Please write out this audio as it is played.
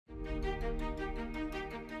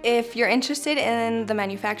If you're interested in the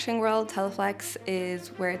manufacturing world, Teleflex is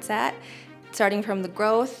where it's at. Starting from the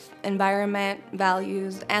growth, environment,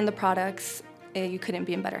 values, and the products, you couldn't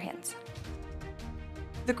be in better hands.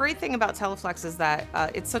 The great thing about Teleflex is that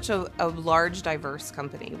it's such a large, diverse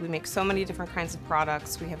company. We make so many different kinds of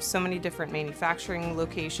products. We have so many different manufacturing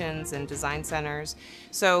locations and design centers.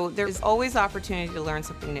 So there's always opportunity to learn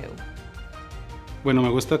something new. Bueno, me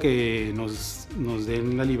gusta que nos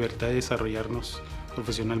den la libertad de desarrollarnos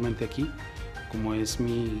profesionalmente aquí. Como es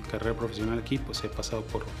mi carrera profesional aquí, pues he pasado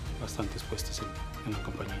por bastantes puestos en la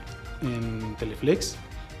compañía. En Teleflex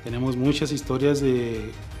tenemos muchas historias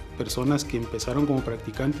de personas que empezaron como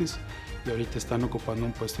practicantes y ahorita están ocupando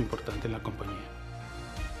un puesto importante en la compañía.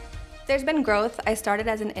 There's been growth. I started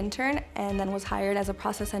as an intern and then was hired as a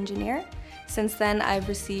process engineer. Since then, I've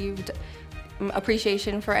received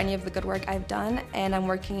appreciation for any of the good work I've done, and I'm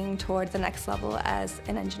working toward the next level as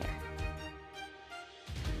an engineer.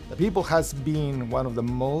 The people has been one of the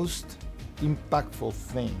most impactful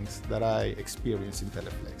things that I experienced in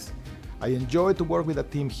Teleflex. I enjoy to work with a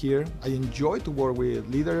team here. I enjoy to work with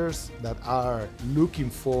leaders that are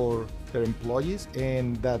looking for their employees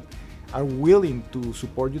and that are willing to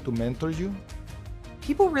support you, to mentor you.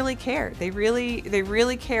 People really care. They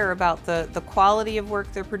really care about the quality of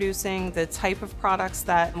work they're producing, the type of products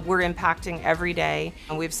that we're impacting every day.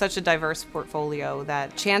 And we have such a diverse portfolio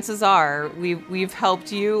that chances are we've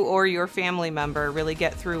helped you or your family member really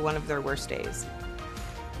get through one of their worst days.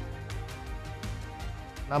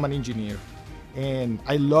 I'm an engineer, and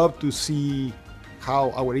I love to see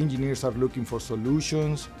how our engineers are looking for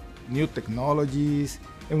solutions, new technologies.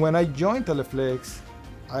 And when I joined Teleflex,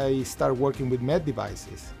 I started working with med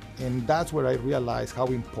devices, and that's where I realized how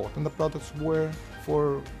important the products were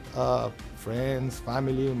for friends,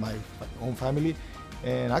 family, my own family.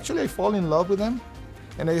 And actually I fall in love with them,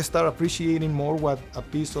 and I start appreciating more what a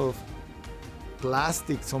piece of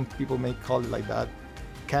plastic, some people may call it like that,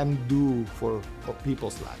 can do for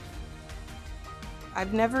people's life.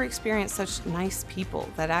 I've never experienced such nice people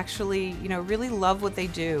that actually, really love what they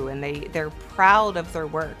do, and they're proud of their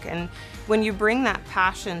work. And when you bring that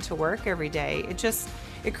passion to work every day,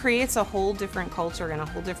 it creates a whole different culture and a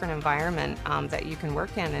whole different environment that you can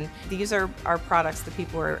work in. And these are products that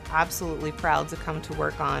people are absolutely proud to come to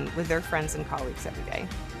work on with their friends and colleagues every day.